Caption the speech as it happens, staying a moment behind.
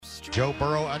Joe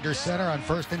Burrow under center on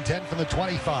 1st and 10 from the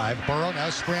 25. Burrow now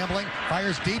scrambling,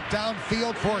 fires deep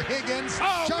downfield for Higgins.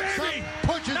 Jumps up,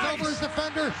 pushes over his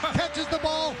defender, catches the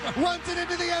ball, runs it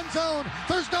into the end zone.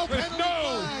 There's no penalty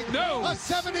flag. A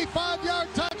 75-yard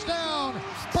touchdown.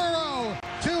 Burrow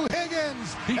to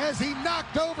Higgins as he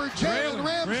knocked over Jalen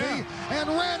Ramsey and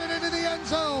ran it into the end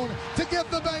zone to give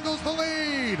the Bengals the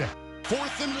lead.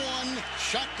 4th and 1,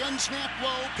 shotgun snap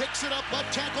low, picks it up,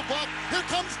 left tackle block. Here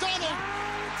comes Donald,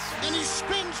 and he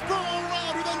spins Burrow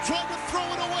around, who then tried to throw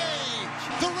it away.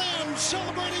 The Rams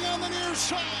celebrating on the near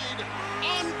side.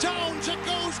 On downs, it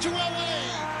goes to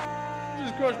L.A.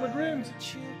 Just crushed my dreams.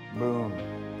 Boom.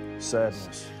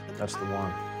 Sadness. That's the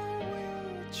one.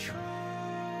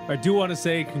 I do want to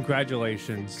say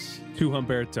congratulations to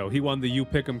Humberto. He won the You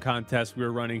Pick'em contest we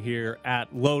were running here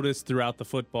at Lotus throughout the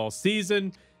football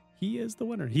season. He is the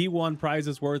winner. He won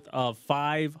prizes worth of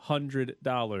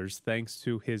 $500 thanks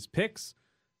to his picks.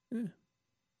 If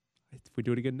we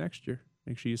do it again next year,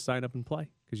 make sure you sign up and play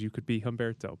because you could be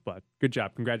Humberto. But good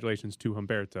job. Congratulations to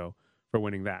Humberto for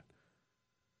winning that.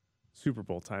 Super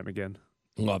Bowl time again.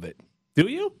 Love it. Do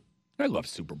you? I love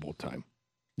Super Bowl time.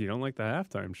 You don't like the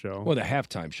halftime show? Well, the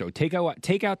halftime show. Take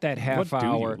out that half what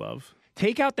hour. What do you love?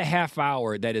 Take out the half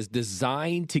hour that is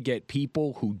designed to get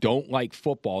people who don't like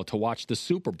football to watch the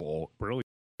Super Bowl. Brilliant.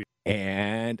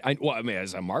 And,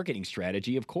 as a marketing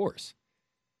strategy, of course.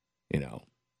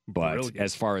 But Brilliant.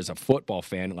 As far as a football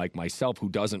fan like myself who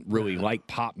doesn't really like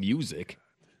pop music.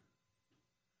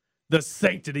 The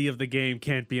sanctity of the game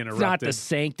can't be interrupted. It's not the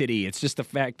sanctity. It's just the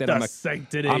fact that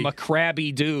sanctity. I'm a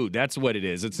crabby dude. That's what it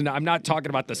is. I'm not talking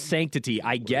about the sanctity.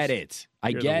 I get it.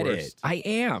 I get it. I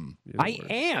am. I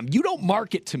am. You don't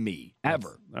market to me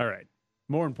ever. All right.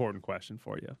 More important question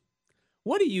for you.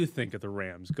 What do you think of the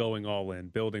Rams going all in,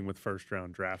 building with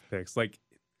first-round draft picks?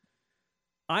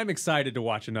 I'm excited to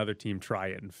watch another team try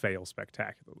it and fail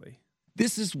spectacularly.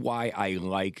 This is why I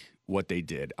like what they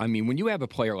did. I mean, when you have a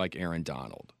player like Aaron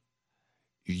Donald,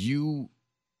 you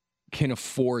can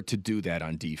afford to do that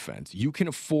on defense. You can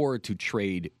afford to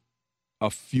trade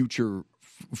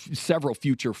several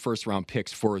future first-round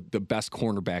picks for the best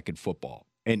cornerback in football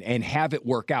and have it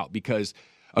work out because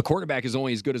a quarterback is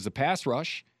only as good as a pass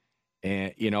rush.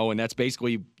 And, and that's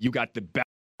basically you got the best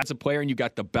as a player and you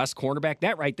got the best cornerback.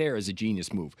 That right there is a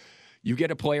genius move. You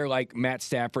get a player like Matt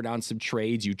Stafford on some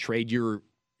trades. You trade your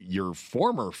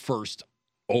former first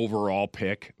overall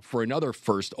pick for another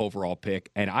first overall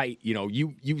pick. And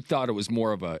you thought it was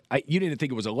more of you didn't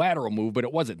think it was a lateral move, but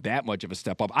it wasn't that much of a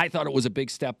step up. I thought it was a big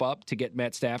step up to get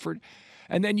Matt Stafford.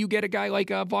 And then you get a guy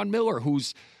like Von Miller,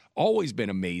 who's always been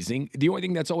amazing. The only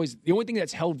thing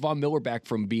that's held Von Miller back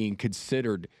from being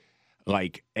considered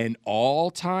like an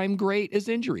all-time great is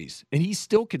injuries. And he's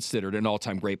still considered an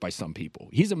all-time great by some people.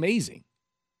 He's amazing.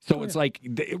 So it's like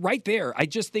right there. I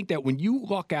just think that when you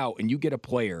luck out and you get a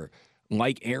player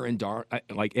like Aaron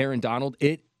Donald,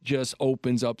 it just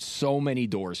opens up so many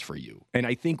doors for you. And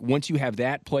I think once you have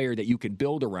that player that you can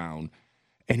build around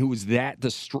and who is that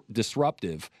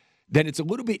disruptive, then it's a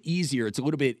little bit easier. It's a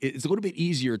little bit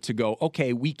easier to go,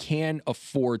 okay, we can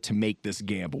afford to make this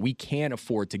gamble. We can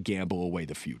afford to gamble away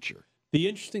the future. The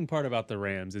interesting part about the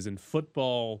Rams is in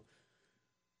football,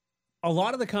 a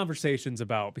lot of the conversations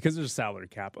about, because there's a salary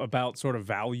cap, about sort of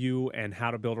value and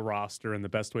how to build a roster and the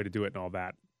best way to do it and all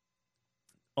that.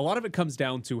 A lot of it comes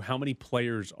down to how many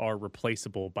players are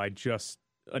replaceable by just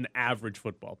an average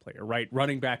football player, right?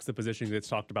 Running back's the position that's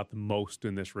talked about the most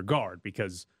in this regard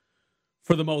because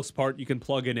for the most part, you can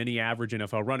plug in any average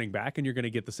NFL running back and you're going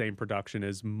to get the same production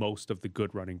as most of the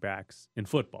good running backs in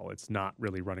football. It's not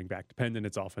really running back dependent.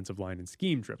 It's offensive line and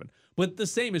scheme driven. But the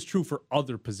same is true for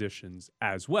other positions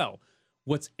as well.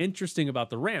 What's interesting about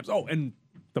the Rams, and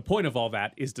the point of all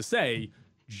that is to say,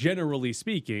 generally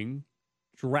speaking,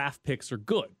 draft picks are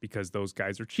good because those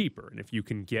guys are cheaper. And if you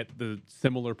can get the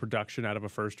similar production out of a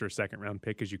first or a second round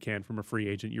pick as you can from a free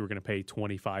agent, you were going to pay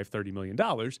 $25, $30 million.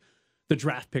 The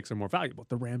draft picks are more valuable.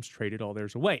 The Rams traded all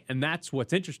theirs away. And that's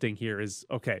what's interesting here is,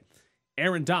 okay,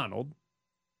 Aaron Donald,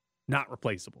 not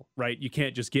replaceable, right? You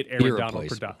can't just get Aaron Donald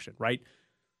production, right?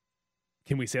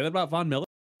 Can we say that about Von Miller?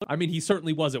 I mean, he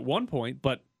certainly was at one point,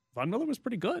 but Von Miller was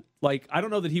pretty good. I don't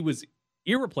know that he was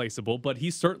irreplaceable, but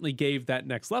he certainly gave that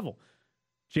next level.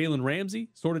 Jalen Ramsey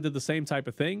sort of did the same type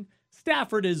of thing.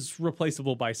 Stafford is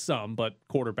replaceable by some, but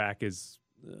quarterback is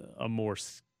a more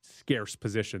scarce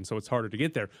position, so it's harder to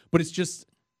get there. But it's just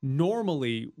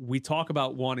normally we talk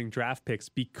about wanting draft picks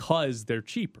because they're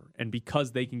cheaper and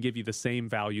because they can give you the same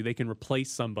value. They can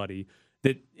replace somebody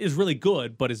that is really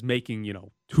good but is making,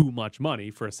 too much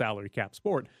money for a salary cap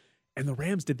sport. And the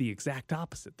Rams did the exact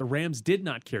opposite. The Rams did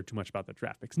not care too much about the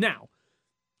draft picks. Now,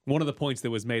 one of the points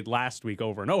that was made last week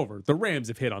over and over, the Rams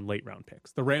have hit on late round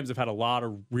picks. The Rams have had a lot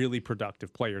of really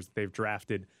productive players that they've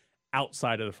drafted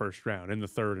outside of the first round, in the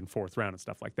third and fourth round and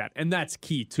stuff like that. And that's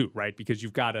key too, right? Because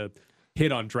you've got to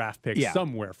hit on draft picks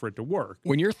somewhere for it to work.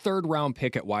 When your third round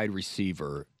pick at wide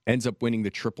receiver ends up winning the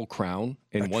Triple Crown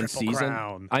in one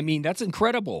season, I mean, that's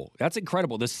incredible. That's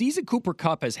incredible. The season Cooper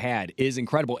Kupp has had is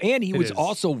incredible. And he was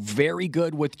also very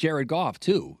good with Jared Goff,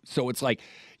 too. So it's like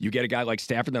you get a guy like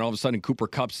Stafford, then all of a sudden Cooper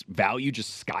Kupp's value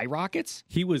just skyrockets.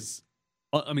 He was,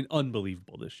 I mean,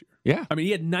 unbelievable this year. Yeah. I mean,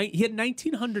 he had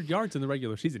 1,900 yards in the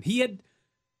regular season. He had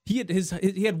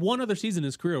one other season in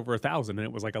his career over 1,000, and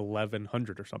it was like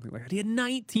 1,100 or something like that. He had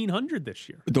 1,900 this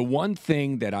year. The one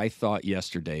thing that I thought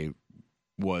yesterday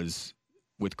was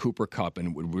with Cooper Kupp,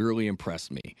 and what really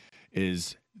impressed me,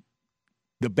 is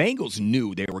the Bengals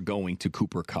knew they were going to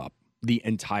Cooper Kupp the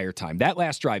entire time. That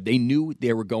last drive, they knew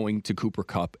they were going to Cooper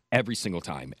Kupp every single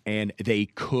time, and they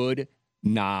could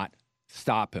not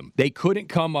stop him. They couldn't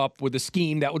come up with a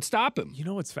scheme that would stop him. You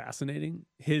know what's fascinating?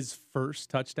 His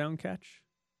first touchdown catch,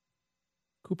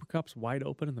 Cooper Kupp's wide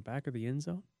open in the back of the end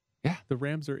zone. Yeah. The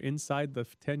Rams are inside the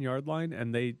 10-yard line,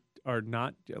 and they are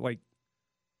not, like...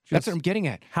 That's what I'm getting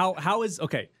at. How is...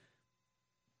 Okay.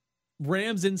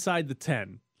 Rams inside the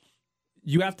 10.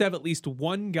 You have to have at least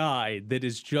one guy that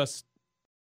is just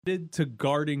to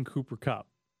guarding Cooper Kupp.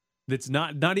 That's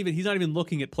not even... He's not even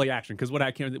looking at play action, because what I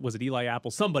can't... Was it Eli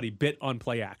Apple? Somebody bit on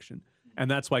play action, and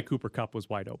that's why Cooper Kupp was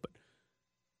wide open.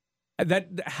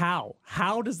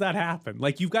 How does that happen?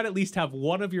 Like, you've got to at least have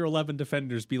one of your 11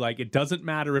 defenders be like, it doesn't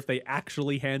matter if they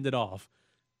actually hand it off.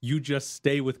 You just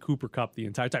stay with Cooper Kupp the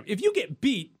entire time. If you get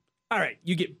beat, all right,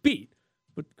 you get beat.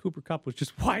 But Cooper Kupp was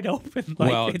just wide open.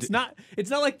 Like, well, it's not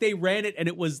like they ran it and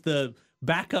it was the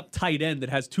backup tight end that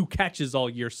has 2 catches all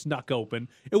year snuck open.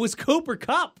 It was Cooper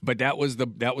Kupp. But that was the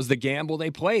gamble they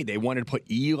played. They wanted to put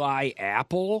Eli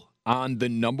Apple on the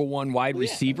number one wide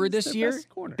receiver this year.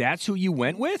 That's who you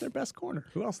went with? Their best corner.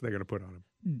 Who else are they going to put on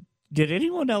him? Did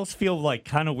anyone else feel like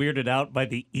kind of weirded out by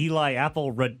the Eli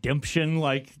Apple redemption?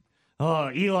 Like,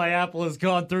 oh, Eli Apple has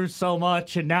gone through so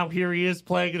much, and now here he is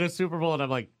playing in a Super Bowl. And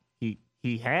I'm like,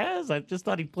 he has? I just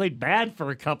thought he played bad for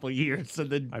a couple of years.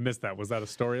 And then I missed that. Was that a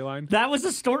storyline? That was a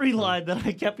storyline that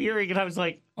I kept hearing, and I was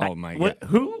like, oh, my God.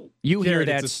 Who? You hear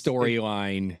that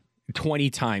storyline 20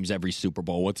 times every Super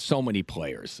Bowl with so many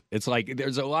players. It's like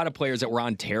there's a lot of players that were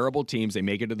on terrible teams. They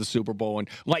make it to the Super Bowl, and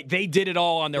like they did it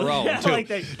all on their own, too. Like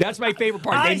that's my favorite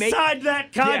part. I signed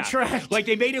that contract. Yeah, like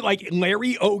they made it like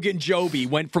Larry Ogunjobi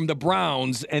went from the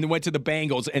Browns and went to the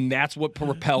Bengals, and that's what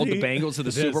propelled the Bengals to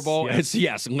the Super Bowl.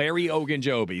 Yes, Larry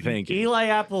Ogunjobi. Thank you. Eli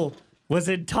Apple was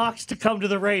in talks to come to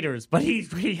the Raiders, but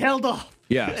he held off.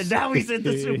 Yes. And now he's in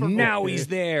the Super Bowl. Now he's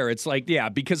there. It's like, yeah,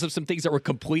 because of some things that were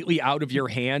completely out of your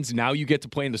hands, now you get to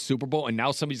play in the Super Bowl, and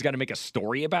now somebody's got to make a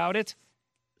story about it.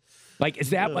 Like, is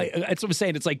that like, that's what I'm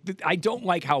saying. It's like, I don't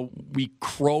like how we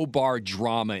crowbar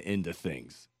drama into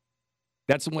things.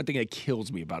 That's the one thing that kills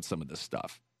me about some of this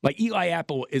stuff. Like, Eli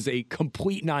Apple is a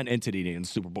complete non-entity in the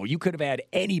Super Bowl. You could have had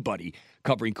anybody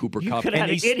covering Cooper Kupp. You could have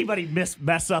had anybody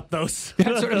mess up those.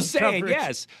 That's what I'm saying, coverage.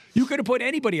 yes. You could have put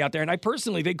anybody out there, and I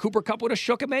personally think Cooper Kupp would have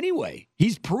shook him anyway.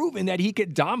 He's proven that he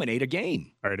could dominate a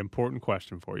game. All right, important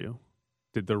question for you.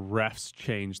 Did the refs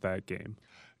change that game?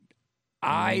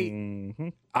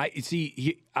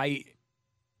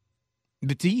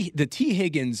 The T.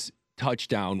 Higgins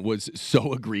touchdown was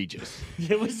so egregious.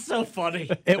 It was so funny.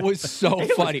 It was so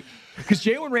funny. Because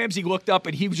Jalen Ramsey looked up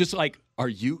and he was just like,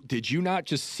 did you not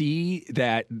just see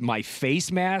that my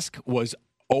face mask was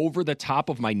over the top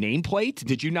of my nameplate?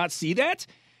 Did you not see that?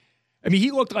 I mean, he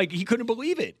looked like he couldn't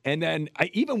believe it. And then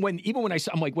even when I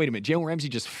saw, I'm like, wait a minute, Jalen Ramsey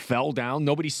just fell down.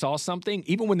 Nobody saw something.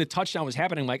 Even when the touchdown was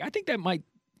happening, I'm like, I think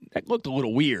that looked a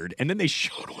little weird. And then they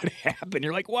showed what happened.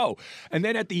 You're like, whoa. And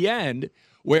then at the end,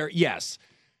 where, yes,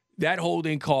 that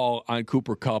holding call on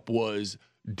Cooper Kupp was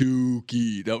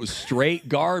dookie. That was straight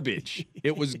garbage.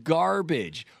 It was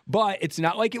garbage. But it's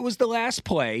not like it was the last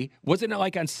play. Wasn't it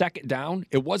like on second down?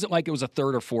 It wasn't like it was a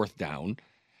third or fourth down.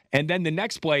 And then the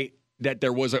next play that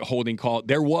there was a holding call,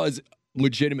 there was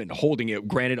legitimate holding, it,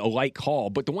 granted a light call.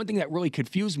 But the one thing that really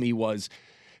confused me was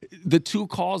the 2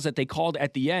 calls that they called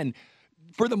at the end.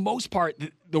 For the most part,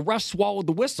 the refs swallowed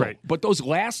the whistle. Right. But those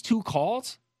last 2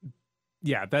 calls...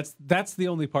 Yeah, that's the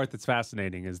only part that's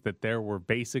fascinating is that there were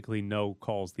basically no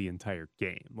calls the entire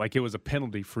game. Like, it was a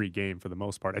penalty-free game for the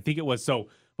most part. I think it was. So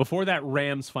before that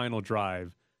Rams final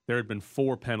drive, there had been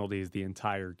 4 penalties the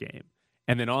entire game.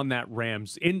 And then on that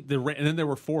and then there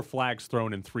were 4 flags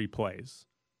thrown in 3 plays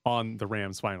on the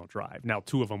Rams final drive. Now,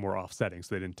 2 of them were offsetting,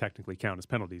 so they didn't technically count as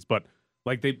penalties. But,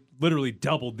 like, they literally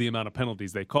doubled the amount of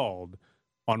penalties they called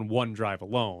on one drive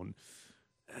alone.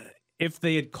 If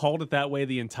they had called it that way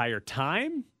the entire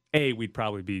time, we'd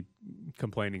probably be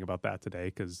complaining about that today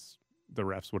because the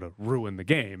refs would have ruined the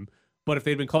game. But if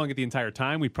they'd been calling it the entire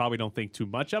time, we probably don't think too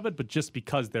much of it. But just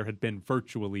because there had been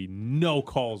virtually no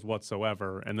calls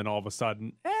whatsoever, and then all of a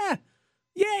sudden,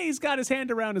 he's got his hand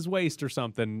around his waist or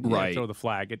something, right? Throw the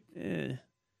flag. It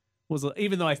was,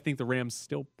 even though I think the Rams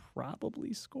still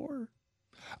probably score.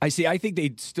 I think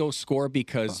they'd still score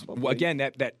because again,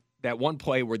 that one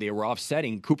play where they were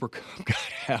offsetting, Cooper Kupp got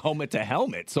helmet to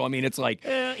helmet. So I mean, it's like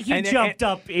he jumped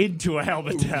up into a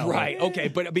helmet to helmet. Right. Okay.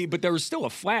 But there was still a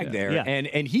flag there,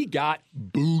 and he got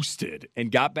boosted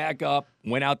and got back up,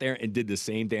 went out there and did the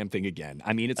same damn thing again.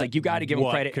 I mean, it's like you got to give him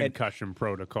credit. Concussion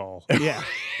protocol. Yeah.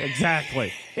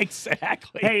 Exactly.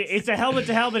 Exactly. Hey, it's a helmet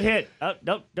to helmet hit.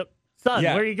 No. Son,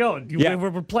 where are you going?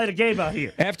 We're playing a game out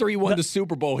here. After he won the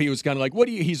Super Bowl, he was kind of like,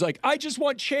 he's like, I just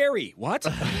want cherry. What?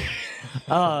 What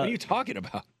are you talking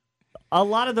about? A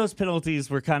lot of those penalties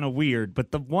were kind of weird,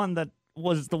 but the one that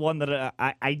was the one that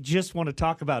I just want to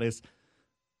talk about is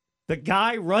the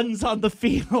guy runs on the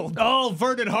field. Oh,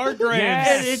 Vernon Hargreaves.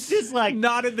 Yes. And it's just like,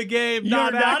 not in the game,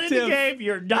 you're not in the game,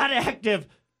 you're not active.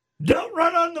 Don't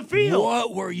run on the field.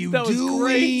 What were you doing?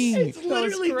 It's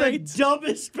literally the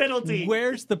dumbest penalty.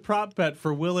 Where's the prop bet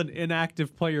for will an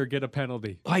inactive player get a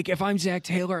penalty? Like, if I'm Zach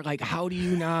Taylor, like, how are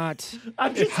you not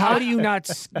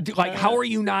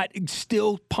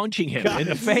still punching him in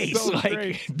the face? So like,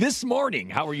 great. This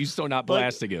morning, how are you still not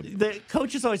blasting him? The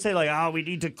coaches always say, like, we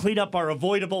need to clean up our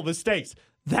avoidable mistakes.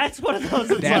 That's one of those.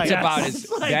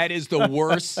 That is the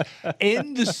worst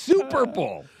in the Super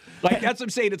Bowl. Like, that's what I'm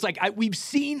saying. It's like we've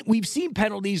seen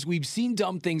penalties. We've seen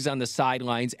dumb things on the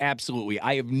sidelines. Absolutely.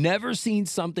 I have never seen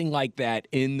something like that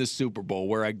in the Super Bowl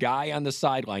where a guy on the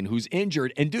sideline who's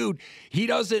injured, and dude, he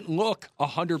doesn't look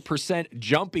 100%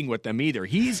 jumping with them either.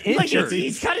 He's injured. Like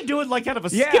he's kind of doing like kind of a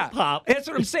skip hop. That's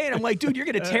what I'm saying. I'm like, dude, you're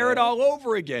going to tear it all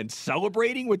over again.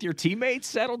 Celebrating with your teammates?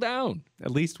 Settle down. At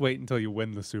least wait until you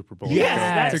win the Super Bowl.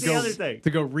 Yes, that's the other thing.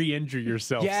 To go re-injure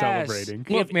yourself celebrating.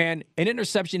 Look, man, an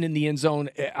interception in the end zone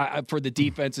for the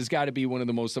defense has got to be one of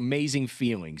the most amazing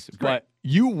feelings. But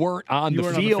you weren't on the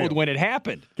field when it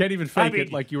happened. Can't even fake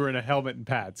it like you were in a helmet and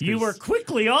pads. You were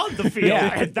quickly on the field,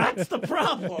 and that's the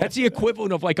problem. That's the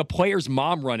equivalent of like a player's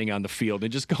mom running on the field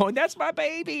and just going, that's my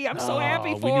baby. I'm so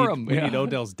happy for him. We need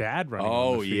Odell's dad running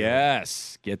on the field.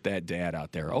 Yes. Get that dad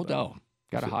out there. Odell.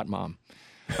 Got a hot mom.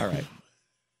 All right.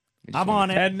 I'm on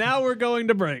it. And now we're going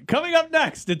to break. Coming up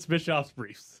next, it's Bischoff's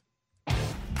Briefs.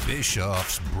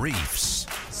 Bischoff's Briefs.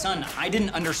 Son, I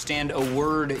didn't understand a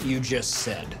word you just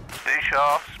said.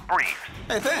 Bischoff's Briefs.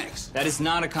 Hey, thanks. That is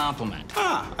not a compliment.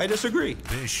 I disagree.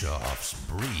 Bischoff's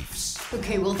Briefs.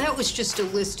 Okay, well, that was just a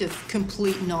list of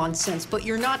complete nonsense, but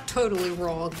you're not totally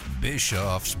wrong.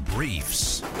 Bischoff's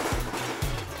Briefs.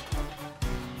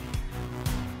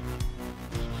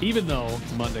 Even though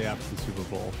it's Monday after the Super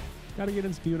Bowl, got to get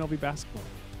into UNLV basketball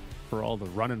for all the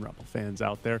Runnin' Rebel fans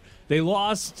out there. They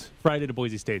lost Friday to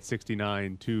Boise State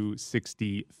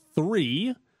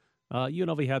 69-63.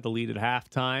 UNLV had the lead at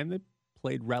halftime. They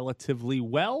played relatively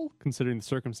well considering the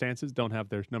circumstances. Don't have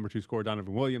their number 2 scorer,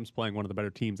 Donovan Williams, playing one of the better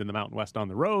teams in the Mountain West on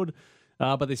the road,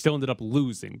 but they still ended up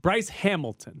losing. Bryce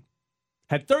Hamilton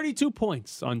had 32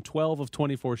 points on 12 of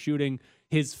 24 shooting.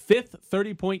 His 5th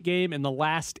 30-point game in the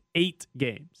last 8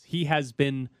 games. He has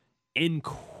been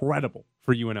incredible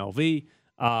for UNLV.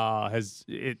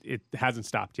 It hasn't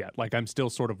stopped yet. Like, I'm still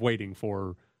sort of waiting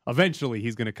for eventually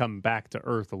he's going to come back to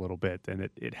earth a little bit, and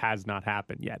it has not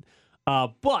happened yet.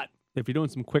 But if you're doing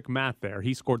some quick math there,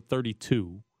 he scored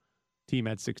 32. Team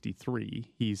had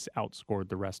 63. He's outscored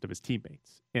the rest of his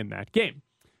teammates in that game.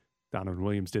 Donovan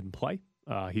Williams didn't play.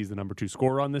 He's the number 2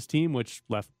 scorer on this team, which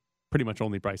left pretty much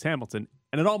only Bryce Hamilton.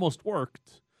 And it almost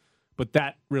worked, but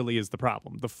that really is the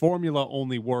problem. The formula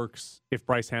only works if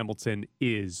Bryce Hamilton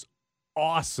is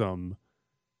awesome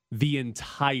the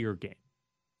entire game.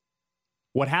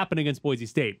 What happened against Boise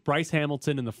State? Bryce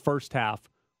Hamilton in the first half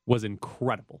was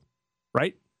incredible,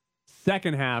 right?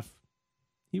 Second half,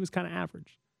 he was kind of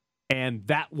average. And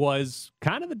that was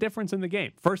kind of the difference in the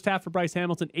game. First half for Bryce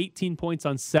Hamilton, 18 points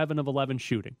on 7 of 11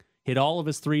 shooting. Hit all of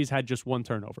his threes, had just 1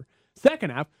 turnover. Second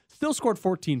half, still scored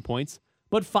 14 points,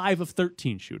 but 5 of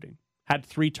 13 shooting. Had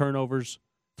 3 turnovers,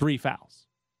 3 fouls,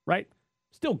 right?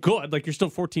 Still good. Like, you're still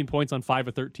 14 points on 5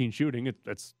 of 13 shooting.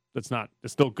 It's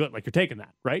still good. Like, you're taking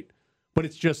that, right? But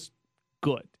it's just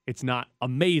good. It's not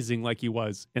amazing like he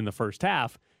was in the first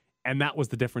half. And that was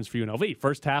the difference for UNLV.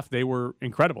 First half, they were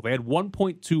incredible. They had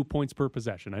 1.2 points per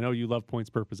possession. I know you love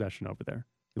points per possession over there.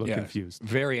 You look confused.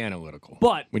 Very analytical.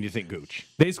 But when you think Gooch,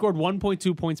 they scored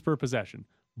 1.2 points per possession.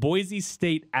 Boise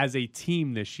State as a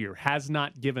team this year has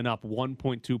not given up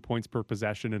 1.2 points per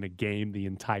possession in a game the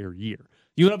entire year.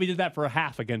 UNLV did that for a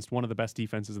half against one of the best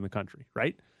defenses in the country,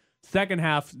 right? Second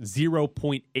half,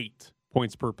 0.8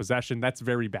 points per possession. That's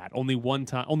very bad. Only one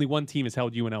team has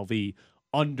held UNLV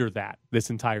under that this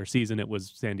entire season. It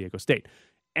was San Diego State.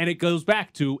 And it goes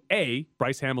back to A,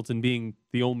 Bryce Hamilton being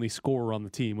the only scorer on the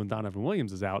team when Donovan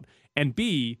Williams is out, and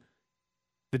B,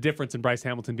 the difference in Bryce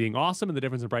Hamilton being awesome and the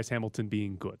difference in Bryce Hamilton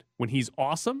being good. When he's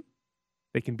awesome,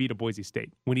 they can beat a Boise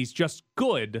State. When he's just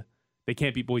good, they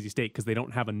can't beat Boise State because they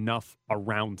don't have enough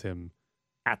around him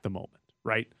at the moment,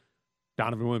 right?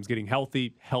 Donovan Williams getting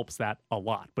healthy helps that a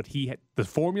lot. But the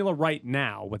formula right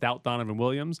now without Donovan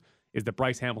Williams is that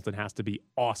Bryce Hamilton has to be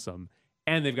awesome,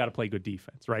 and they've got to play good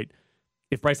defense, right?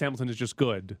 If Bryce Hamilton is just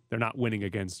good, they're not winning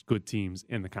against good teams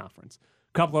in the conference.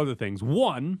 A couple other things.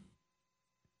 One,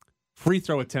 free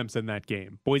throw attempts in that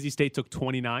game. Boise State took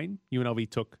 29. UNLV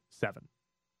took 7.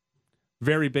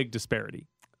 Very big disparity.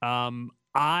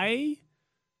 I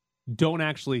don't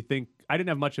actually think – I didn't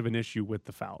have much of an issue with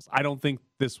the fouls. I don't think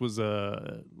this was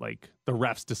like the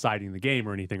refs deciding the game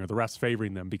or anything or the refs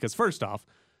favoring them because first off,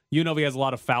 UNLV has a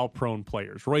lot of foul-prone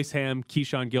players. Royce Ham,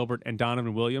 Keyshawn Gilbert, and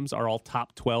Donovan Williams are all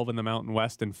top 12 in the Mountain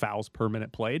West in fouls per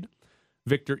minute played.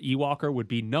 Victor Ewalker would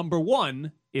be number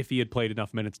 1 if he had played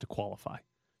enough minutes to qualify.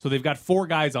 So they've got 4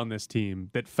 guys on this team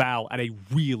that foul at a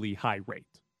really high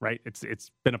rate, right?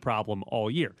 It's been a problem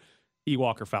all year.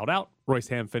 Ewalker fouled out. Royce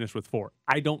Ham finished with 4.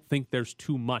 I don't think there's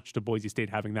too much to Boise State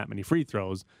having that many free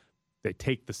throws. They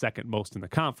take the second most in the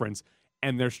conference.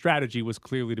 And their strategy was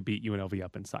clearly to beat UNLV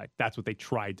up inside. That's what they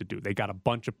tried to do. They got a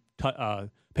bunch of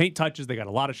paint touches. They got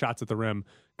a lot of shots at the rim,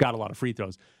 got a lot of free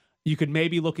throws. You could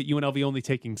maybe look at UNLV only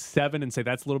taking 7 and say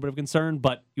that's a little bit of concern,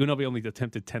 but UNLV only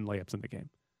attempted 10 layups in the game.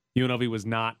 UNLV was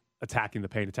not attacking the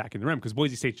paint, attacking the rim, because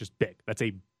Boise State's just big. That's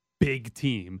a big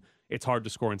team. It's hard to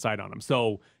score inside on them.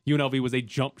 So UNLV was a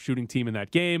jump shooting team in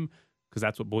that game because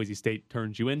that's what Boise State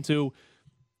turns you into.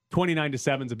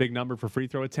 29-7 is a big number for free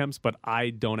throw attempts, but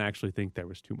I don't actually think there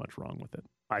was too much wrong with it.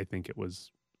 I think it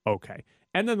was okay.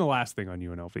 And then the last thing on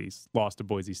UNLV's loss to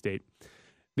Boise State.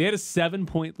 They had a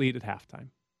 7-point lead at halftime.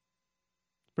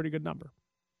 Pretty good number.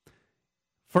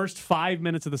 First 5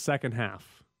 minutes of the second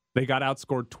half, they got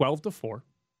outscored 12-4.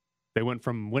 They went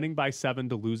from winning by 7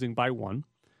 to losing by 1.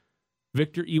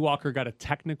 Victor Ewalker got a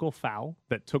technical foul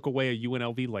that took away a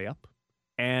UNLV layup,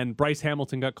 and Bryce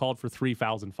Hamilton got called for 3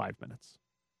 fouls in 5 minutes.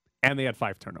 And they had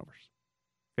 5 turnovers.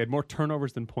 They had more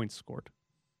turnovers than points scored.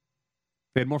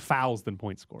 They had more fouls than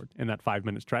points scored in that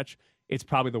 5-minute stretch. It's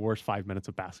probably the worst 5 minutes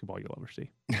of basketball you'll ever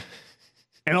see.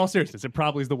 In all seriousness, it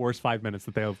probably is the worst 5 minutes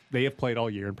that they have played all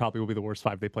year and probably will be the worst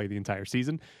 5 they play the entire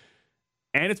season.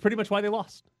 And it's pretty much why they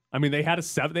lost. I mean, they had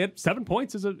 7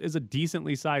 points is a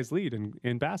decently sized lead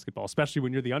in basketball, especially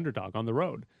when you're the underdog on the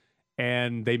road.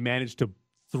 And they managed to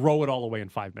throw it all away in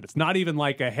 5 minutes. Not even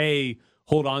like hey,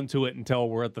 hold on to it until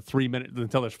we're at the 3 minutes,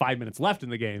 until there's 5 minutes left in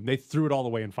the game. They threw it all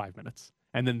away in 5 minutes.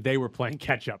 And then they were playing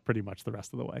catch up pretty much the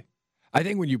rest of the way. I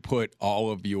think when you put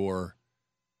all of your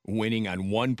winning on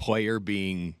one player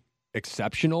being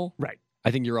exceptional, right?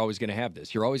 I think you're always going to have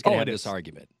this. You're always going to have this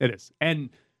argument. It is. And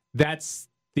that's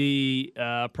the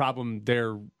problem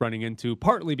they're running into,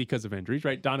 partly because of injuries,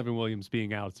 right? Donovan Williams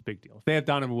being out, it's a big deal. If they have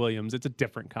Donovan Williams, it's a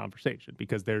different conversation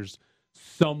because there's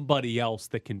somebody else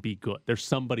that can be good. There's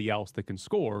somebody else that can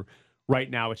score. Right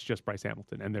now, it's just Bryce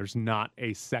Hamilton, and there's not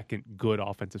a second good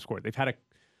offensive scorer. They've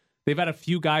had a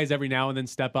few guys every now and then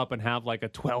step up and have like a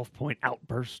 12-point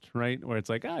outburst, right? Where it's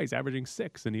like, he's averaging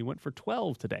 6 and he went for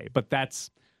 12 today. But that's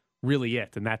really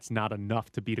it, and that's not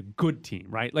enough to beat a good team,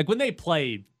 right? Like when they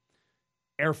played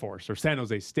Air Force or San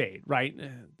Jose State, right?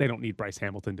 They don't need Bryce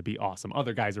Hamilton to be awesome.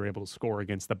 Other guys are able to score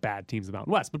against the bad teams of the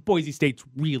Mountain West, but Boise State's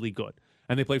really good.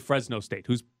 And they play Fresno State,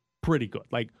 who's pretty good.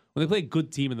 Like when they play a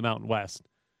good team in the Mountain West,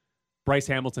 Bryce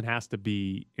Hamilton has to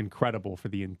be incredible for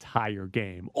the entire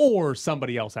game, or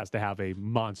somebody else has to have a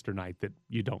monster night that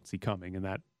you don't see coming, and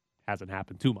that hasn't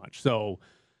happened too much. So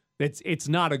it's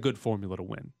not a good formula to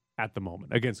win at the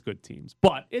moment against good teams,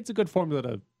 but it's a good formula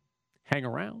to hang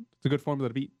around. It's a good formula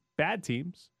to beat bad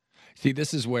teams. See,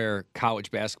 this is where college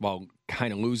basketball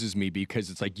kind of loses me because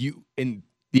it's like you in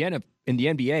the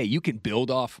NBA, you can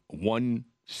build off one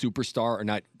superstar, or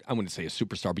not, I wouldn't say a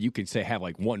superstar, but you can say have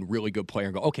like one really good player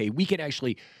and go, okay, we can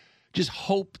actually just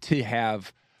hope to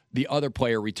have the other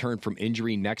player return from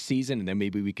injury next season, and then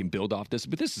maybe we can build off this.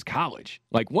 But this is college.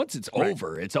 Like once it's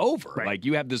over, it's over. Right. Like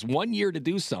you have this 1 year to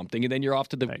do something, and then you're off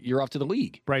to the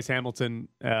league. Bryce Hamilton,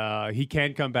 he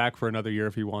can come back for another year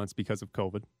if he wants because of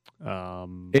COVID.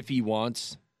 If he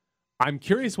wants. I'm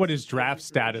curious what his draft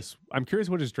status.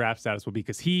 Will be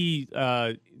because he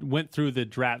went through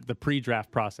the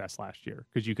pre-draft process last year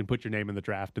because you can put your name in the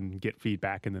draft and get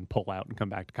feedback and then pull out and come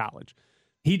back to college.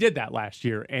 He did that last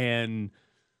year, and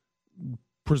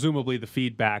presumably the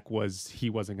feedback was he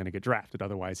wasn't going to get drafted.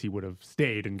 Otherwise, he would have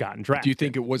stayed and gotten drafted. Do you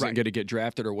think it wasn't going to get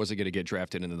drafted, or was it going to get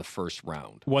drafted into the first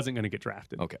round? Wasn't going to get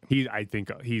drafted. Okay. I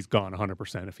think he's gone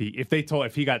 100%.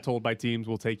 If he got told by teams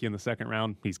we'll take you in the second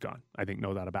round, he's gone. I think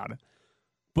no doubt about it.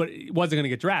 But it wasn't going to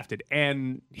get drafted,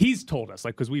 and he's told us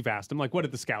because we've asked him what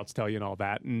did the scouts tell you and all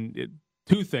that, and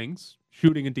two things: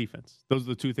 shooting and defense. Those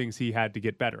are the two things he had to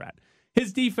get better at.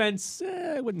 His defense,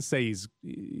 I wouldn't say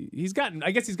he's gotten.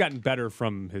 I guess he's gotten better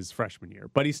from his freshman year,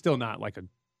 but he's still not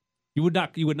you would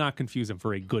not confuse him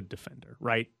for a good defender,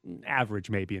 right? Average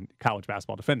maybe in college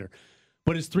basketball defender.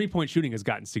 But his three-point shooting has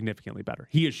gotten significantly better.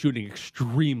 He is shooting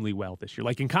extremely well this year.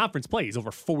 In conference play, he's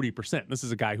over 40%. This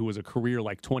is a guy who was a career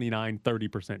 29,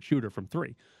 30% shooter from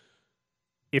three.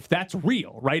 If that's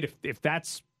real, right? If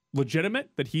that's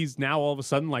legitimate, that he's now all of a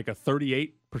sudden a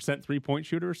 38% three-point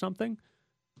shooter or something,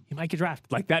 he might get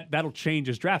drafted. That'll change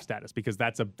his draft status because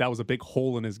that was a big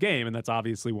hole in his game, and that's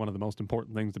obviously one of the most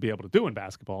important things to be able to do in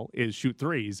basketball is shoot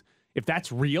threes. If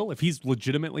that's real, if he's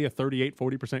legitimately a 38,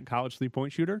 40% college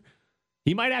three-point shooter,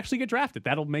 he might actually get drafted.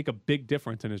 That'll make a big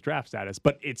difference in his draft status.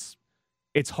 But it's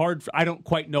hard. I don't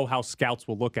quite know how scouts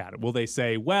will look at it. Will they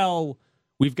say, well,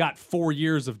 we've got 4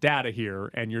 years of data here,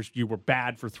 and you were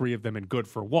bad for 3 of them and good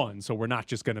for 1, so we're not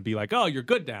just going to be oh, you're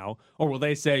good now? Or will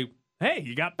they say, hey,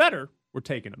 you got better, we're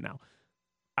taking him now?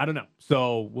 I don't know.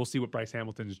 So we'll see what Bryce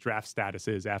Hamilton's draft status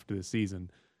is after the season,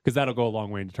 because that'll go a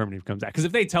long way in determining if he comes back. Because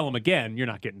if they tell him again, you're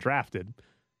not getting drafted,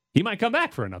 he might come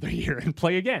back for another year and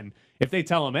play again. If they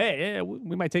tell him, hey,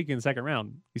 we might take you in the second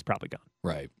round, he's probably gone.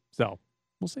 Right. So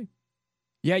we'll see.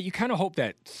 Yeah, you kind of hope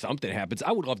that something happens.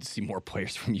 I would love to see more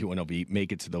players from UNLV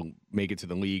make it to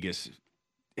the league.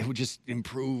 It would just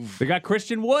improve. They got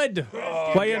Christian Wood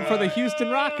playing for the Houston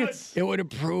Rockets. It would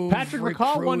improve. Patrick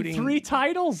McCall won 3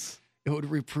 titles. It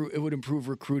would improve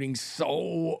recruiting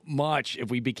so much if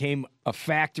we became a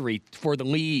factory for the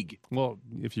league. Well,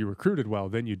 if you recruited well,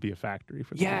 then you'd be a factory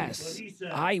for the league. Yes,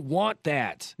 I want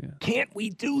that. Yeah. Can't we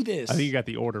do this? I think you got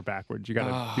the order backwards. You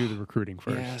got to do the recruiting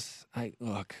first. Yes,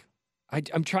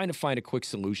 I'm trying to find a quick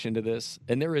solution to this,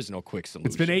 and there is no quick solution.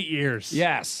 It's been 8 years.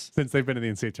 Yes. Since they've been in the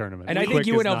NCAA tournament. And I think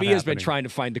UNLV has been trying to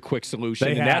find the quick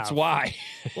solution, that's why.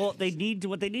 Well, what they need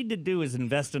to do is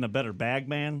invest in a better bag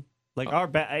man.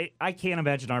 I can't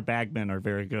imagine our bagmen are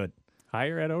very good.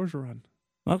 Hire Ed Ogeron.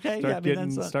 Okay,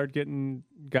 start getting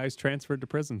guys transferred to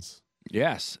prisons.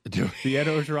 Yes. The Ed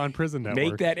Ogeron prison network.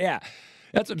 Make that, yeah.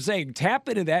 That's what I'm saying. Tap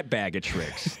into that bag of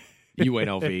tricks,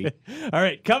 UNLV. All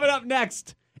right, coming up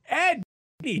next, Ed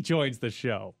joins the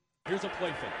show. Here's a play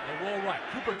fake. A roll right.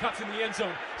 Cooper cuts in the end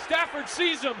zone. Stafford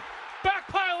sees him. Back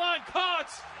pylon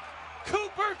caught.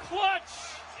 Cooper clutch.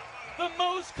 The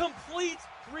most complete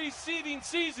receiving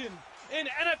season in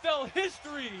NFL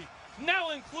history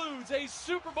now includes a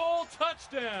Super Bowl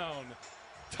touchdown.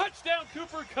 Touchdown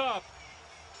Cooper Kupp.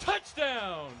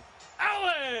 Touchdown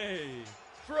LA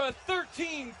for a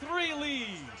 13-3 lead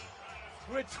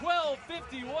with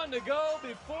 12:51 to go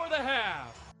before the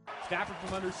half. Stafford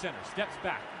from under center, steps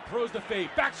back, throws the fade,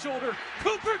 back shoulder.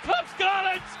 Cooper Kupp's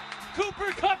got it!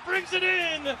 Cooper Kupp brings it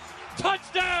in!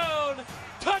 Touchdown!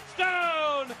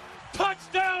 Touchdown!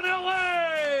 Touchdown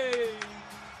LA!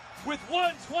 With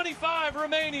 1:25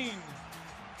 remaining,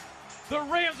 the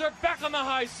Rams are back on the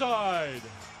high side.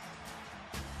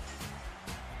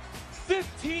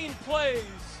 15 plays,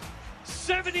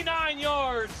 79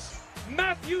 yards.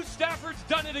 Matthew Stafford's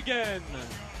done it again.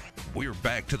 We're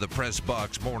back to the Press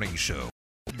Box Morning Show.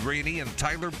 Graney and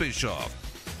Tyler Bischoff.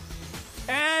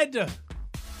 Ed,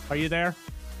 are you there?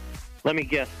 Let me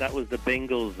guess, that was the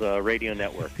Bengals radio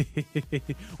network.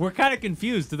 We're kind of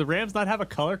confused. Do the Rams not have a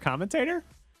color commentator?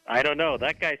 I don't know.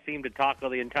 That guy seemed to talk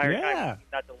the entire time. He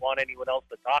not to want anyone else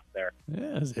to talk there.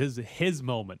 Yeah, it was his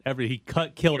moment. He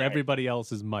killed everybody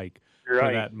else's mic for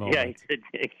that moment. Yeah, he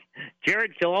said,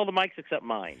 Jared, kill all the mics except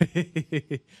mine.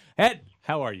 Ed,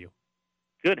 how are you?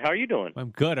 Good. How are you doing? I'm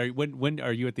good. When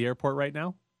are you at the airport right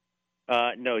now?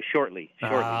 No, shortly.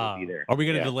 We'll be there. Are we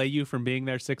going to delay you from being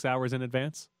there 6 hours in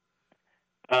advance?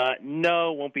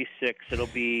 No, it won't be 6. It'll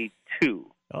be 2.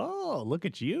 Oh, look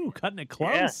at you, cutting it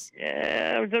close.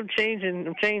 Yeah, I'm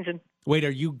changing. Wait,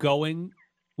 are you going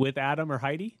with Adam or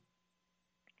Heidi?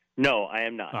 No, I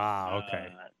am not. Okay.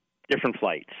 Different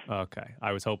flights. Okay.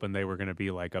 I was hoping they were going to be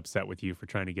upset with you for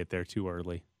trying to get there too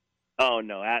early. Oh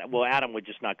no! Well, Adam would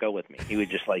just not go with me. He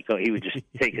would just he would just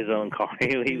take his own car.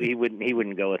 He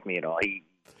wouldn't go with me at all.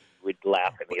 would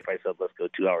laugh at me if I said let's go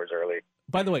 2 hours early.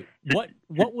 By the way, what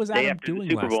was Day Adam after doing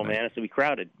the Super Bowl, last night? man, it's gonna be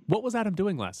crowded. What was Adam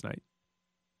doing last night?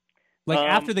 Like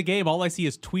after the game, all I see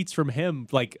is tweets from him,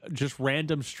 like just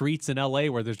random streets in LA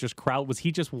where there's just crowd. Was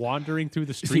he just wandering through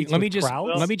the streets? let me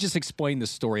just explain the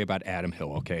story about Adam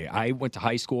Hill. Okay, I went to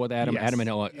high school with Adam. Yes. Adam and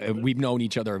Hill, we've known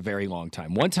each other a very long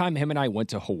time. One time, him and I went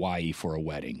to Hawaii for a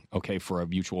wedding. Okay, for a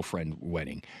mutual friend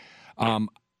wedding.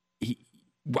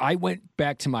 I went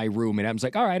back to my room and Adam's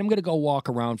like, all right, I'm going to go walk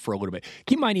around for a little bit.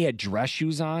 Keep in mind, he had dress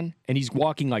shoes on and he's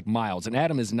walking like miles. And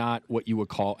Adam is not what you would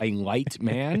call a light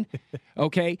man.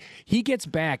 Okay. He gets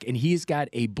back and he's got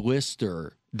a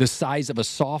blister the size of a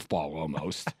softball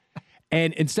almost.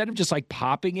 And instead of just like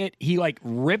popping it, he like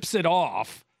rips it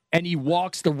off. And he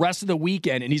walks the rest of the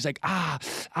weekend, and he's like,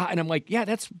 and I'm like, yeah,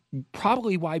 that's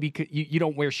probably why because you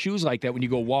don't wear shoes like that when you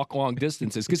go walk long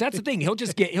distances. Because that's the thing, he'll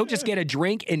just get a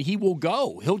drink and he will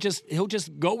go. He'll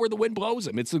just go where the wind blows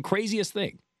him. It's the craziest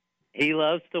thing. He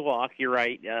loves to walk. You're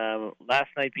right.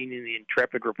 Last night, being the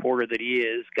intrepid reporter that he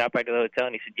is, got back to the hotel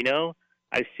and he said,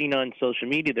 I've seen on social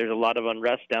media there's a lot of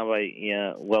unrest down by,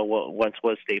 what once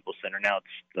was Staples Center. Now it's,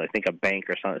 I think, a bank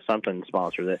or something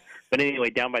sponsors it. But anyway,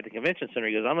 down by the convention center,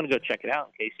 he goes, I'm going to go check it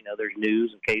out in case, there's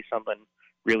news, in case something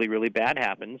really, really bad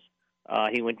happens.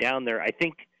 He went down there. I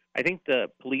think the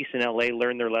police in L.A.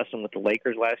 learned their lesson with the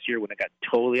Lakers last year when it got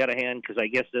totally out of hand because I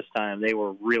guess this time they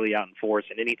were really out in force,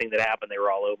 and anything that happened, they were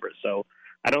all over it. So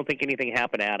I don't think anything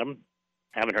happened to Adam.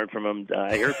 Haven't heard from him.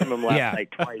 I heard from him last night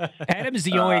twice. Adam is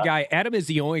the only guy. Adam is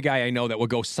the only guy I know that will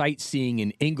go sightseeing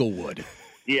in Inglewood.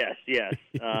 Yes.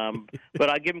 But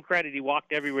I give him credit. He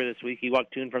walked everywhere this week. He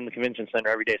walked to and from the convention center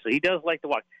every day. So he does like to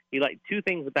walk. He likes two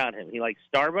things about him. He likes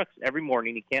Starbucks every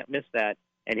morning. He can't miss that,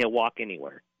 and he'll walk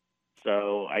anywhere.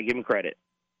 So I give him credit.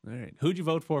 All right. Who'd you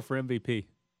vote for MVP?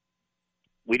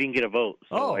 We didn't get a vote.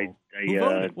 So who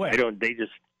voted? I don't. They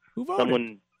just who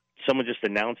voted? Someone just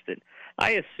announced it.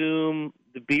 I assume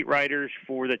the beat writers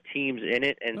for the teams in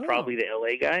it, and probably the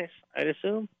LA guys. I'd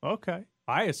assume. Okay.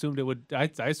 I assumed it would. I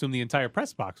assumed the entire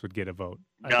press box would get a vote.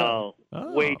 No,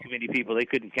 way too many people. They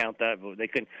couldn't count that vote. They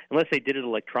couldn't unless they did it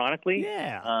electronically.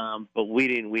 Yeah. But we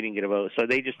didn't get a vote. So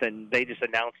they just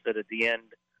announced it at the end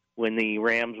when the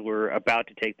Rams were about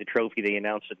to take the trophy. They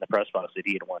announced it in the press box that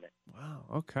he had won it.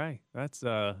 Wow. Okay. That's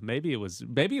maybe it was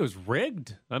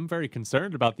rigged. I'm very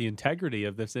concerned about the integrity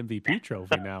of this MVP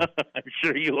trophy now. I'm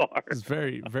sure you are. It's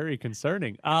very, very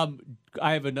concerning. I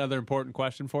have another important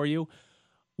question for you.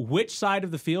 Which side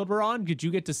of the field we're on? Did you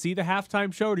get to see the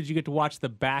halftime show, or did you get to watch the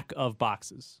back of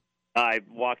boxes? I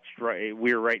watched. We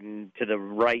were right to the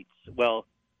right. Well,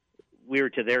 we were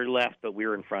to their left, but we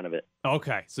were in front of it.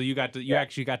 Okay, so you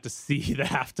actually got to see the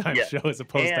halftime show as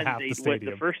opposed to half the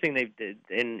stadium. The first thing they did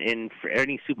in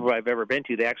any Super Bowl I've ever been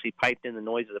to, they actually piped in the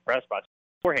noise of the press box.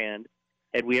 Beforehand,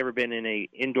 had we ever been in a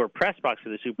indoor press box for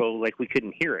the Super Bowl, like we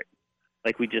couldn't hear it,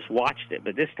 like we just watched it.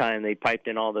 But this time they piped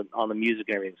in all the music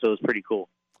and everything, so it was pretty cool.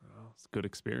 It's a good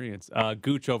experience.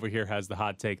 Gooch over here has the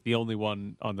hot take. The only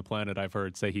one on the planet I've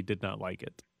heard say he did not like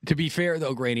it. To be fair,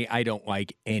 though, Granny, I don't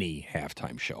like any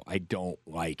halftime show. I don't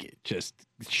like it. Just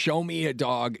show me a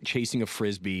dog chasing a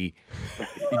Frisbee.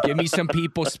 Give me some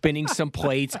people spinning some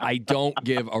plates. I don't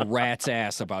give a rat's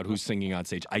ass about who's singing on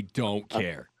stage. I don't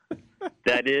care.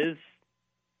 That is,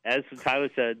 as Tyler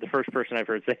said, the first person I've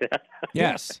heard say that.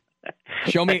 Yes.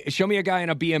 Show me a guy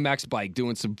on a BMX bike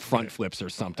doing some front flips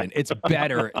or something. It's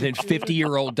better than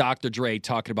 50-year-old Dr. Dre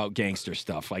talking about gangster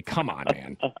stuff. Like, come on,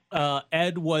 man.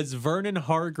 Ed, was Vernon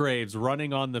Hargraves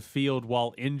running on the field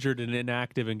while injured and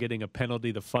inactive and getting a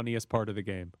penalty the funniest part of the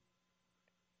game?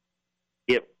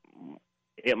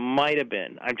 It might have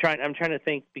been. I'm trying to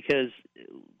think because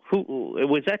who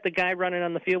was that? The guy running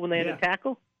on the field when they had a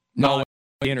tackle? No.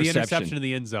 The interception in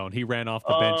the end zone. He ran off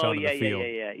the bench onto the field.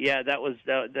 Yeah. That was.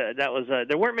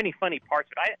 There weren't many funny parts,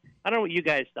 but I don't know what you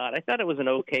guys thought. I thought it was an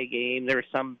okay game. There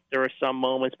were some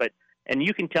moments, and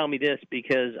you can tell me this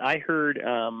because I heard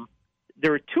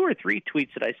there were 2 or 3 tweets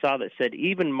that I saw that said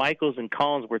even Michaels and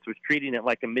Collinsworth was treating it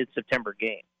like a mid-September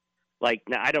game. Like,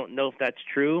 now I don't know if that's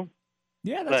true.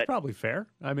 Yeah, that's probably fair.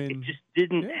 I mean, it just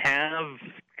didn't have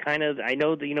kind of. I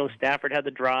know that Stafford had the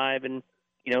drive and.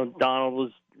 Donald was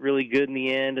really good in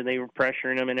the end, and they were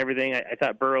pressuring him and everything. I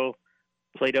thought Burrow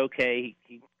played okay.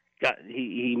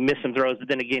 He missed some throws, but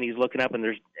then again, he's looking up and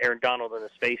there's Aaron Donald in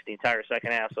his face the entire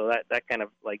second half, so that kind of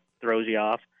like throws you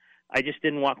off. I just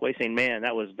didn't walk away saying, "Man,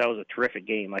 that was a terrific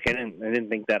game." Like I didn't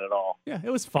think that at all. Yeah,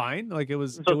 it was fine. Like it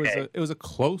was a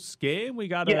close game. We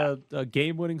got a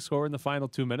game-winning score in the final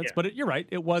 2 minutes, but you're right.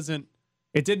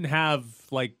 It didn't have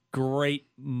like great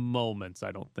moments,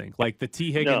 I don't think. Like the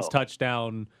T. Higgins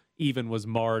touchdown, even was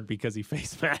marred because he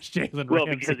face mashed Jalen Ramsey. Well,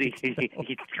 because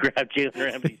he grabbed Jalen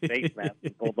Ramsey's face mask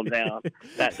and pulled him down.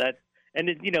 And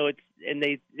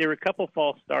there were a couple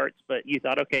false starts, but you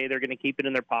thought, okay, they're going to keep it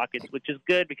in their pockets, which is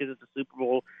good because it's a Super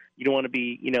Bowl. You don't want to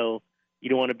be,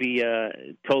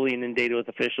 totally inundated with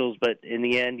officials. But in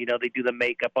the end, they do the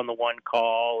makeup on the one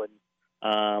call, and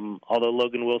although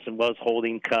Logan Wilson was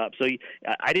holding Kupp, so you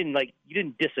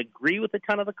didn't disagree with a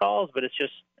ton of the calls, but it's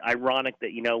just ironic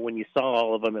that when you saw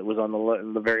all of them, it was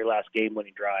on the very last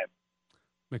game-winning drive.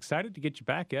 I'm excited to get you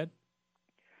back, Ed.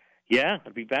 Yeah,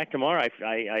 I'll be back tomorrow.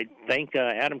 I thank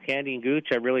Adam, Candy, and Gooch.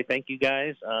 I really thank you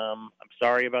guys. I'm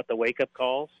sorry about the wake-up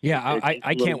calls. Yeah,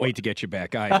 I can't wait to get you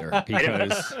back either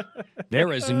because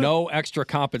there is no extra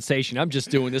compensation. I'm just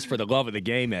doing this for the love of the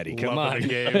game, Eddie. Come love on. Of the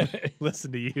game.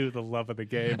 Listen to you, the love of the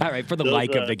game. All right, for the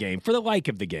like of the game. For the like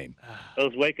of the game.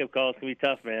 Those wake-up calls can be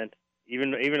tough, man.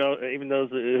 Even those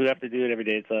who have to do it every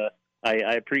day.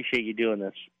 I appreciate you doing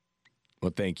this.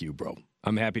 Well, thank you, bro.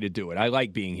 I'm happy to do it. I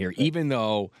like being here, even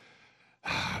though.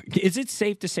 Is it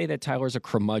safe to say that Tyler's a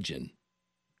curmudgeon?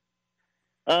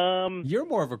 You're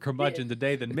more of a curmudgeon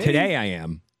today than me. Today I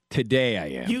am.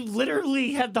 You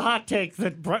literally had the hot take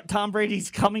that Tom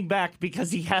Brady's coming back because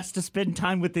he has to spend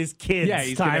time with his kids. Yeah,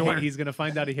 he's going to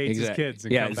find out he hates his kids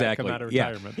and come out of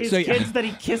retirement. His kids that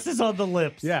he kisses on the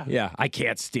lips. Yeah. I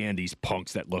can't stand these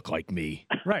punks that look like me.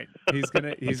 Right. He's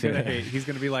gonna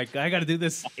be like, I got to do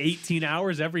this 18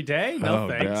 hours every day. No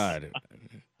thanks. God.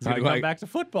 He's going to come back to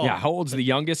football. Yeah, how old's the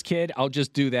youngest kid? I'll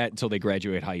just do that until they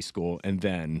graduate high school, and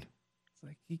then it's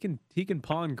like he can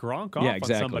pawn Gronk off on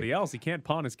somebody else. He can't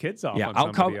pawn his kids off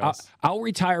on somebody else. I'll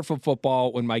retire from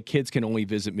football when my kids can only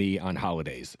visit me on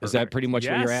holidays. Perfect. Is that pretty much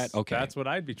where you're at? Okay, that's what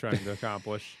I'd be trying to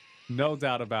accomplish. No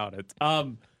doubt about it.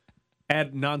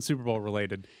 Ed, non-Super Bowl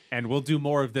related, and we'll do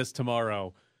more of this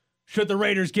tomorrow. Should the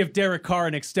Raiders give Derek Carr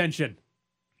an extension?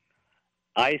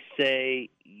 I say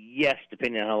yes,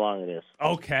 depending on how long it is.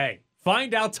 Okay.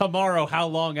 Find out tomorrow how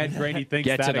long Ed Graney thinks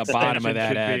Get that to the bottom of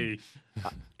that, Ed. Be.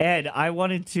 Ed, I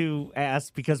wanted to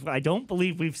ask, because I don't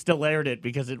believe we've still aired it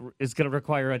because it is going to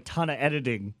require a ton of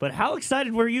editing, but how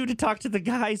excited were you to talk to the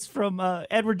guys from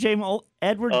Edward James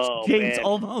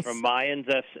Olmos? From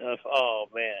Mayans. Oh,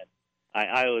 man.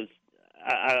 I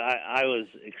was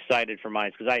excited for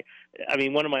Mayans because I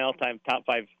mean, one of my all-time top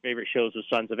 5 favorite shows was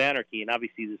Sons of Anarchy, and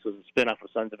obviously this was a spinoff of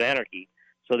Sons of Anarchy.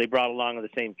 So they brought along the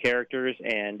same characters,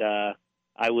 and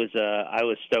I was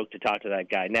stoked to talk to that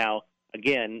guy. Now,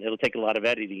 again, it'll take a lot of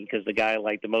editing because the guy I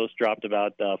like the most dropped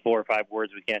about 4 or 5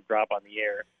 words we can't drop on the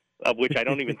air, of which I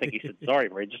don't even think he said sorry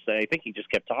for. I think he just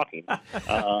kept talking.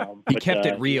 He kept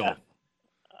it real. Yeah.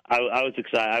 I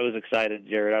was excited,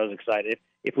 Jared. I was excited.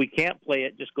 If we can't play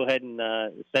it, just go ahead and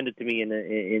send it to me in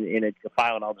a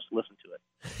file, and I'll just listen to it.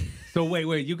 So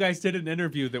wait, you guys did an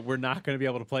interview that we're not going to be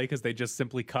able to play because they just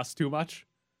simply cuss too much?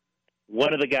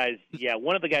 One of the guys,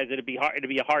 it'd be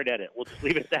a hard edit. We'll just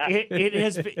leave it at that. It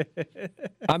has been.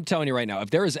 I'm telling you right now, if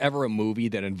there is ever a movie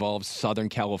that involves Southern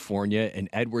California and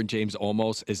Edward James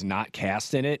Olmos is not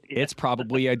cast in it, it's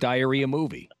probably a diarrhea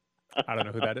movie. I don't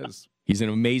know who that is. He's an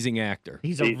amazing actor.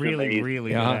 He's really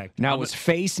good actor. Now his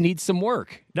face needs some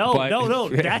work. No.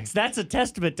 That's a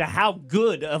testament to how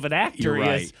good of an actor he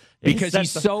is. Because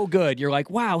he's so good. You're like,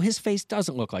 wow, his face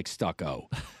doesn't look like stucco.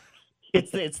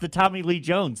 It's the Tommy Lee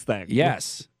Jones thing.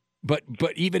 Yes, but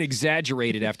even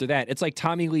exaggerated after that. It's like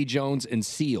Tommy Lee Jones and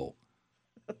Seal.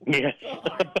 Yes.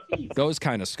 Those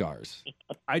kind of scars.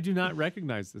 I do not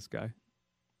recognize this guy.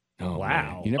 Oh,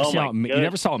 wow! Man. You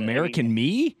never saw American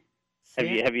Me?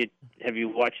 Have you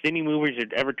watched any movies or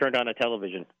ever turned on a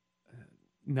television?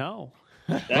 No.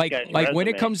 Like when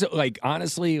it comes to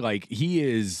honestly, he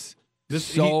is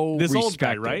this old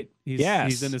guy, right?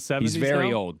 He's in his 70s. He's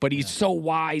very now? old, but he's so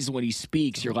wise when he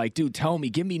speaks. You're like, dude, tell me,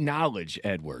 give me knowledge,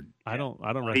 Edward. I don't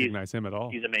recognize him at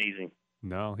all. He's amazing.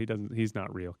 No, he doesn't. He's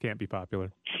not real. Can't be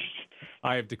popular.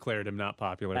 I have declared him not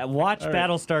popular. Watch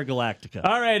Battlestar Galactica.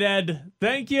 All right, Ed.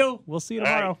 Thank you. We'll see you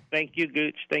tomorrow. Right. Thank you,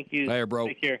 Gooch. Thank you. Later, bro.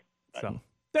 Take care. So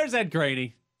there's Ed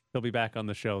Graney. He'll be back on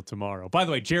the show tomorrow. By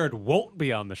the way, Jared won't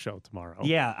be on the show tomorrow.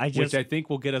 Yeah, which I think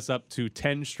will get us up to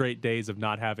 10 straight days of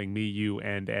not having me, you,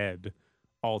 and Ed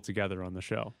all together on the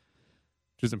show,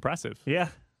 which is impressive. Yeah,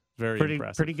 very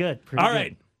impressive. Pretty good. All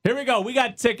right, here we go. We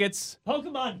got tickets.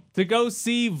 Pokemon to go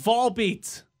see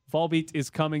Volbeat. Volbeat is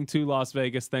coming to Las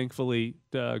Vegas. Thankfully,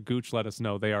 Gooch let us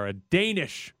know they are a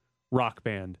Danish rock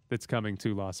band that's coming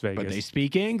to Las Vegas. But they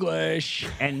speak English.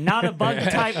 And not a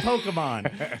bug-type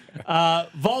Pokemon.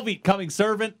 Volbeat coming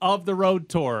Servant of the Road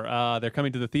Tour. They're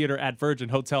coming to the theater at Virgin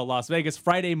Hotel Las Vegas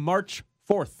Friday, March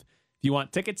 4th. If you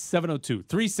want tickets,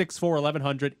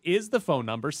 702-364-1100 is the phone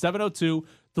number.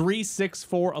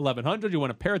 702-364-1100. You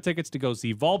want a pair of tickets to go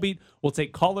see Volbeat? We'll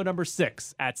take caller number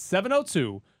 6 at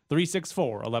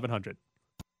 702-364-1100.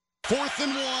 4th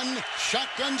and 1.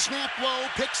 Shotgun snap low.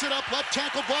 Picks it up. Left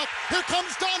tackle block. Here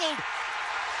comes Donald.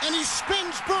 And he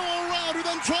spins Burrow around, who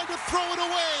then tried to throw it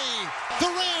away. The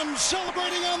Rams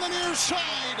celebrating on the near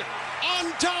side.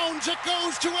 On downs, it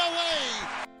goes to L.A.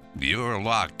 You're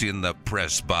locked in the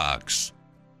press box.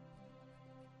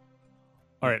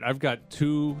 All right, I've got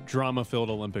 2 drama-filled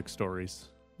Olympic stories.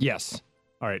 Yes.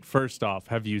 All right, first off,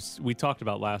 we talked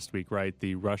about last week, right,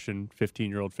 the Russian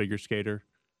 15-year-old figure skater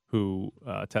who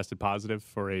tested positive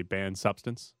for a banned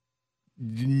substance?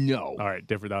 No. All right,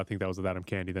 different. I think that was with Adam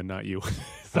Candy, then not you.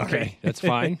 Okay, that's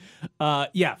fine.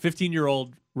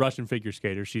 15-year-old Russian figure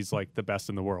skater. She's like the best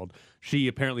in the world. She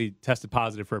apparently tested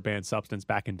positive for a banned substance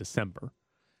back in December.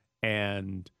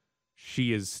 And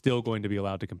she is still going to be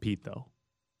allowed to compete, though,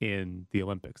 in the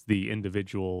Olympics, the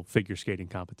individual figure skating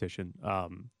competition.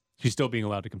 She's still being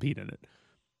allowed to compete in it.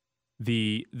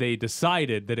 They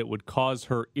decided that it would cause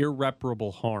her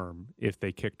irreparable harm if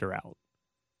they kicked her out,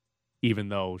 even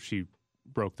though she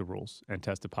broke the rules and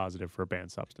tested positive for a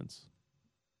banned substance.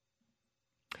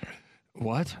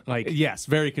 What? Yes,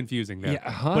 very confusing there. Yeah,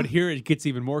 huh? But here it gets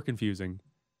even more confusing.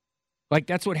 Like,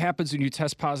 that's what happens when you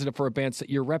test positive for a banned.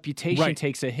 Your reputation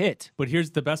takes a hit. But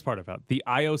here's the best part about it. The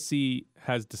IOC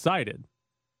has decided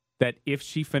that if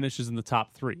she finishes in the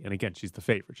top 3, and again, she's the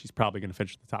favorite, she's probably going to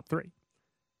finish in the top 3,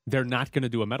 they're not going to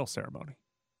do a medal ceremony.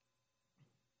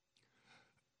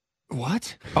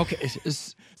 What? Okay.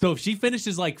 So if she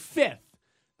finishes like 5th,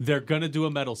 they're going to do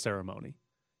a medal ceremony.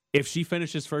 If she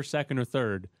finishes 1st, 2nd, or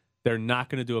 3rd, they're not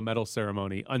going to do a medal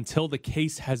ceremony until the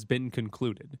case has been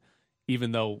concluded,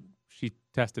 even though she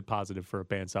tested positive for a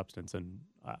banned substance, and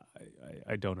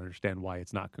I don't understand why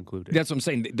it's not concluded. That's what I'm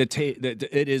saying.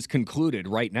 It is concluded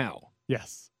right now.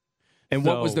 Yes. And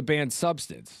what was the banned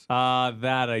substance?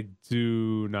 That I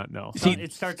do not know. See,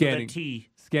 it starts with a T.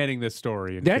 Scanning this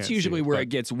story. And That's usually where it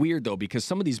gets weird, though, because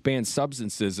some of these banned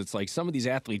substances, it's like some of these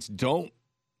athletes don't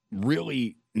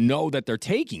really know that they're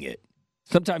taking it.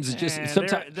 Sometimes it's just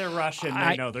sometimes they're Russian.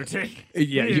 They know they're taking.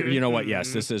 Yeah, you know what?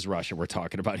 Yes, this is Russia we're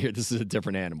talking about here. This is a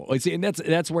different animal. And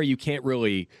that's where you can't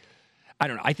really. I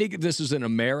don't know. I think if this was an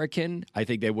American, I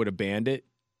think they would have banned it.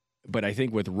 But I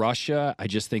think with Russia, I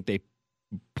just think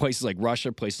places like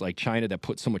Russia, places like China that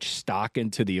put so much stock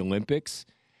into the Olympics,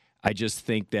 I just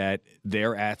think that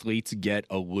their athletes get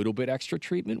a little bit extra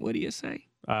treatment. What do you say?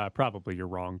 Probably you're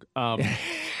wrong.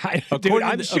 Dude,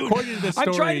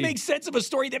 I'm trying to make sense of a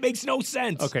story that makes no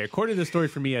sense. Okay, according to the story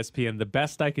from ESPN, the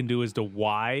best I can do as to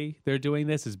why they're doing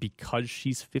this is because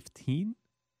she's 15.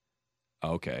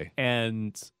 Okay.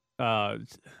 And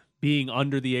being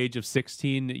under the age of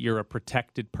 16, you're a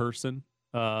protected person,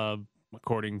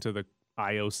 according to the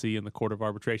IOC and the Court of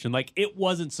Arbitration. Like, it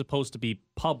wasn't supposed to be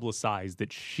publicized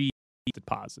that she tested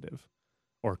positive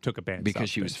or took a banned because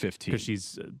she was 15. Because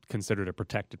she's considered a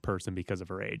protected person because of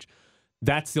her age.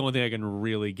 That's the only thing I can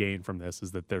really gain from this,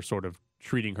 is that they're sort of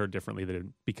treating her differently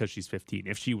than because she's 15.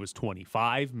 If she was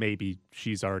 25, maybe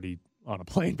she's already on a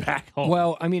plane back home.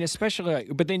 Well, I mean, especially,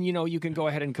 but then, you can go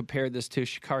ahead and compare this to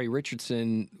Sha'Carri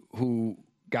Richardson, who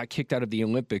got kicked out of the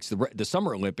Olympics, the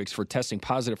Summer Olympics, for testing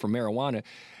positive for marijuana,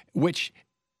 which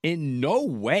in no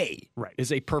way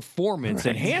is a performance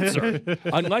enhancer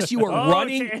unless you are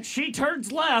running. And she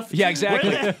turns left. Yeah,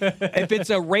 exactly. If it's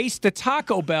a race to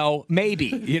Taco Bell, maybe.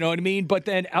 You know what I mean? But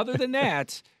then other than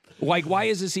that, like, why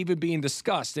is this even being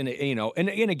discussed? And,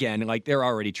 and again, like, they're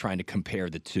already trying to compare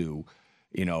the two,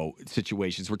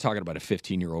 situations. We're talking about a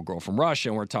 15-year-old girl from Russia,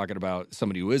 and we're talking about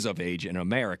somebody who is of age in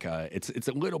America. It's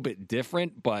a little bit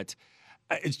different, but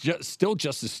it's still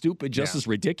just as stupid, just as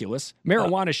ridiculous.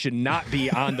 Marijuana should not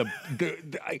be on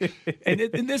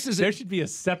and this is there should be a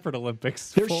separate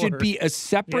Olympics. There should be a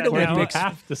separate Olympics.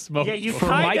 Have to smoke for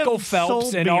Michael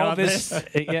Phelps and all this,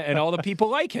 and all the people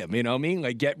like him. You know what I mean?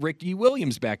 Like, get Ricky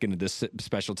Williams back into this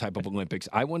special type of Olympics.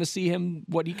 I want to see him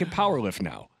what he can powerlift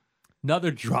now.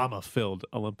 Another drama-filled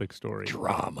Olympic story.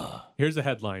 Drama. Here's a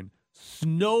headline: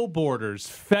 Snowboarders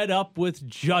fed up with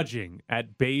judging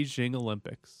at Beijing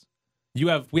Olympics. We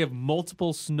have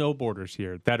multiple snowboarders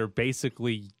here that are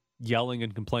basically yelling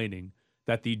and complaining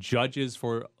that the judges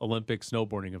for Olympic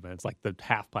snowboarding events, like the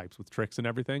half pipes with tricks and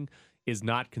everything, is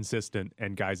not consistent,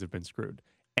 and guys have been screwed.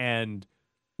 And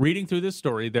reading through this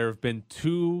story, there have been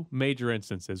 2 major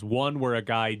instances. One where a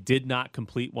guy did not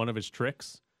complete one of his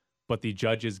tricks, but the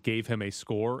judges gave him a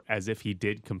score as if he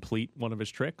did complete one of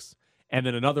his tricks. And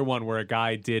then another one where a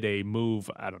guy did a move,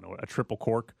 I don't know, a triple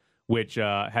cork, which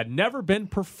had never been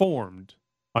performed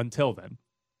until then.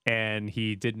 And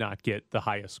he did not get the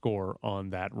highest score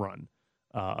on that run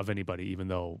of anybody, even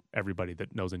though everybody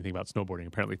that knows anything about snowboarding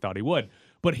apparently thought he would.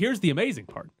 But here's the amazing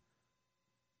part.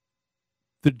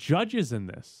 The judges in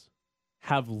this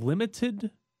have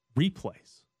limited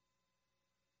replays.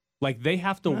 Like, they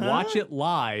have to watch it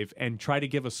live and try to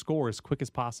give a score as quick as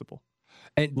possible.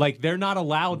 And like, they're not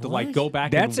allowed to like go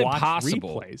back That's and watch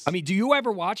impossible. replays. I mean, do you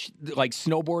ever watch like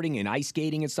snowboarding and ice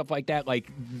skating and stuff like that?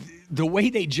 Like the way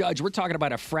they judge, we're talking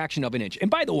about a fraction of an inch. And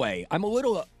by the way, I'm a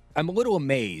little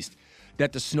amazed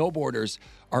that the snowboarders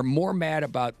are more mad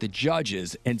about the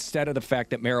judges instead of the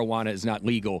fact that marijuana is not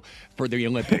legal for the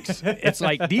Olympics. It's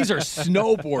like, these are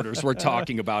snowboarders we're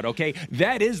talking about, okay?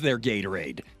 That is their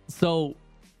Gatorade. So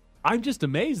I'm just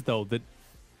amazed, though, that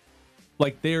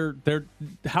like they're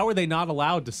how are they not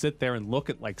allowed to sit there and look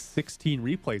at like 16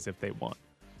 replays if they want?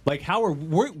 Like, how are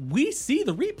we see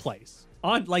the replays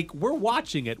on, like, we're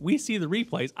watching it, we see the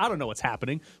replays. I don't know what's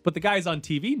happening, but the guys on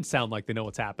TV sound like they know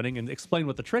what's happening and explain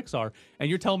what the tricks are. And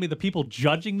you're telling me the people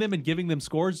judging them and giving them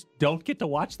scores don't get to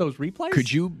watch those replays?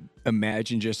 Could you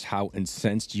imagine just how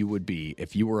incensed you would be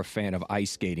if you were a fan of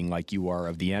ice skating like you are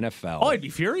of the NFL? Oh, I'd be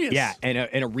furious. Yeah, and a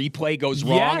replay goes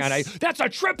wrong, Yes. and that's a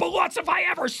triple Lutz if I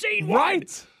ever seen one.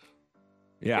 Right.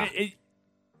 Yeah.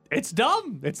 It's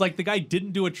dumb. It's like the guy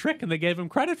didn't do a trick and they gave him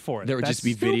credit for it. There would That's just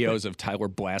be stupid. videos of Tyler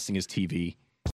blasting his TV.